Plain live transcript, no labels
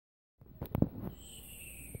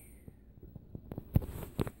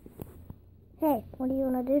Hey, what do you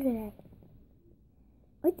want to do today?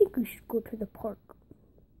 I think we should go to the park.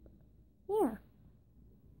 Yeah.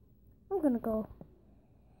 I'm gonna go.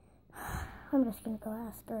 I'm just gonna go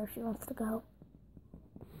ask her if she wants to go.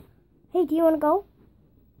 Hey, do you want to go?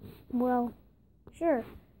 Well, sure.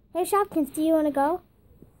 Hey, Shopkins, do you want to go?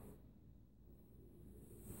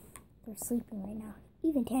 They're sleeping right now.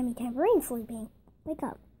 Even Tammy Tamborine's sleeping. Wake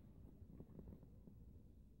up.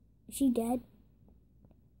 Is she dead?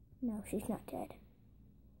 No, she's not dead.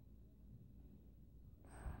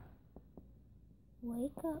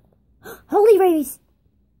 Wake up. Holy rabies!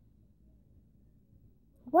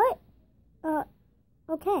 What?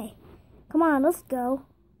 Okay. Come on, let's go.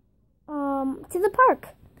 To the park.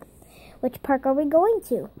 Which park are we going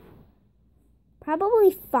to?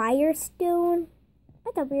 Probably Firestone.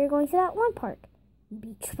 I thought we were going to that one park. You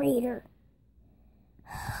betrayer.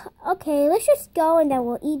 Okay, let's just go and then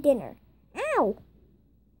we'll eat dinner. Ow!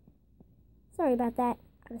 Sorry about that.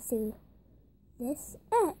 Let's do this.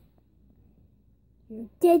 You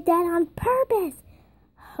did that on purpose.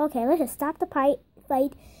 Okay, let's just stop the fight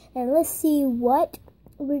and let's see what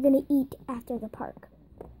we're going to eat after the park.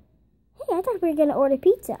 Hey, I thought we were going to order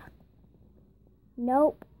pizza.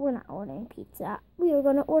 Nope, we're not ordering pizza. We were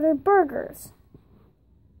going to order burgers.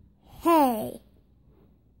 Hey.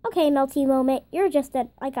 Okay, Melty Moment, you're just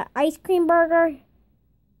like an ice cream burger.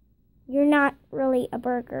 You're not really a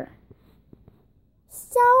burger.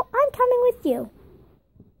 So, I'm coming with you.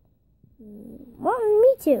 Well,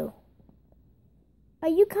 me too. Are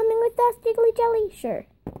you coming with us, Jiggly Jelly? Sure.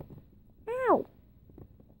 Ow.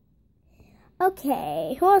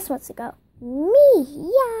 Okay, who else wants to go?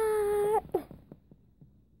 Me, yeah.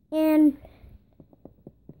 And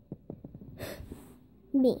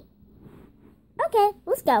me. Okay,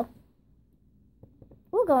 let's go.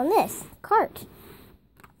 We'll go in this cart.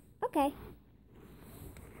 Okay.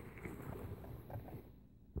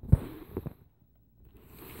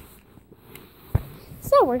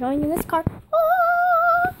 So we're going in this cart.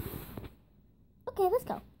 Oh! Okay, let's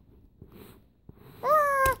go.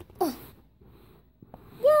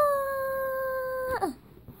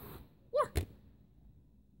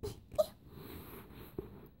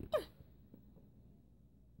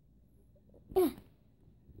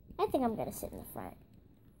 I think I'm gonna sit in the front.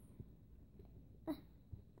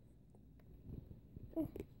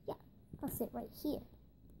 Yeah, I'll sit right here.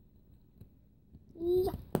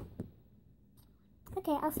 Yeah.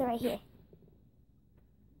 Okay, I'll sit right here.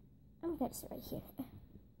 I'm gonna sit right here.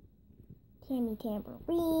 Tammy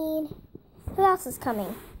Tamborine. Who else is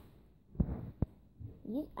coming?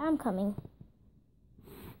 I'm coming.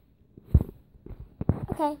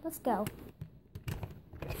 Okay, let's go.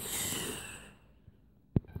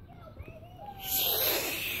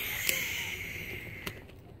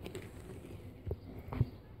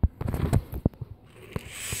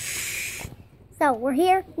 So, we're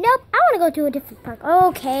here? Nope, I want to go to a different park.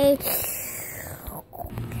 Okay.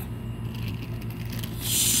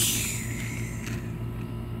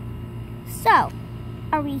 So,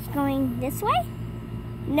 are we going this way?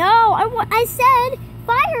 No, I said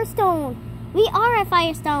Firestone. We are at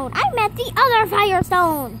Firestone. I meant the other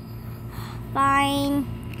Firestone. Fine.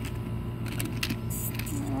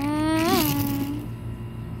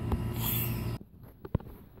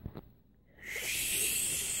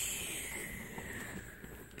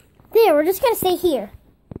 There, we're just gonna stay here.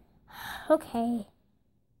 Okay.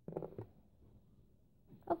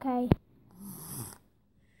 Okay.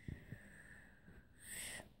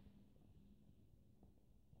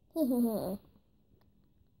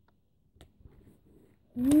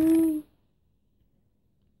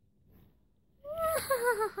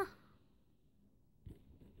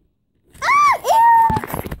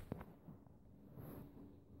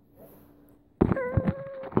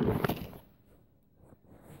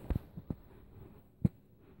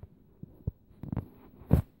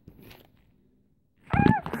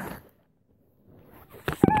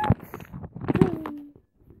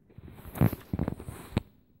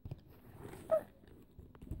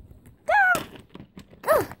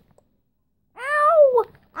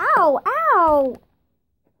 Ow!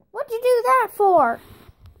 What'd you do that for?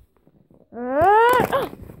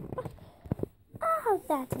 Oh,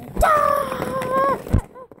 that's it.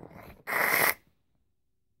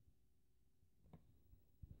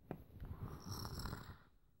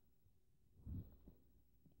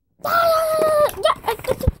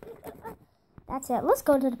 That's it. Let's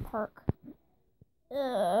go to the park. No,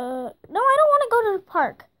 I don't want to go to the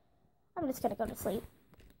park. I'm just gonna go to sleep.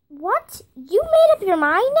 What? You made up your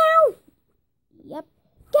mind now? Yep.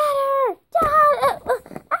 Get her!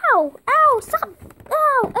 Ow! Ow! Stop!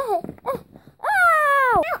 Ow! Ow! Ow!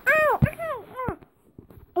 Ow! Ow!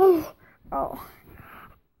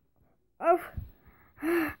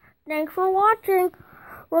 Thanks for watching.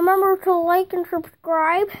 Remember to like and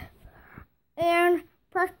subscribe. And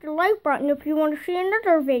press the like button if you want to see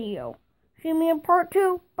another video. See me in part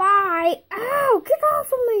 2. Bye. Ow, get off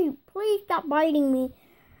of me. Please stop biting me.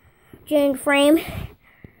 Jane Frame.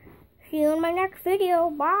 See you in my next video.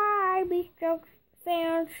 Bye, Beast Jokes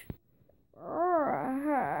fans.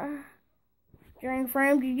 Jane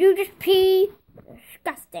Frame, did you just pee?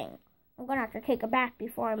 Disgusting. I'm gonna have to take a bath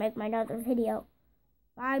before I make my other video.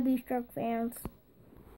 Bye, Beast Jokes fans.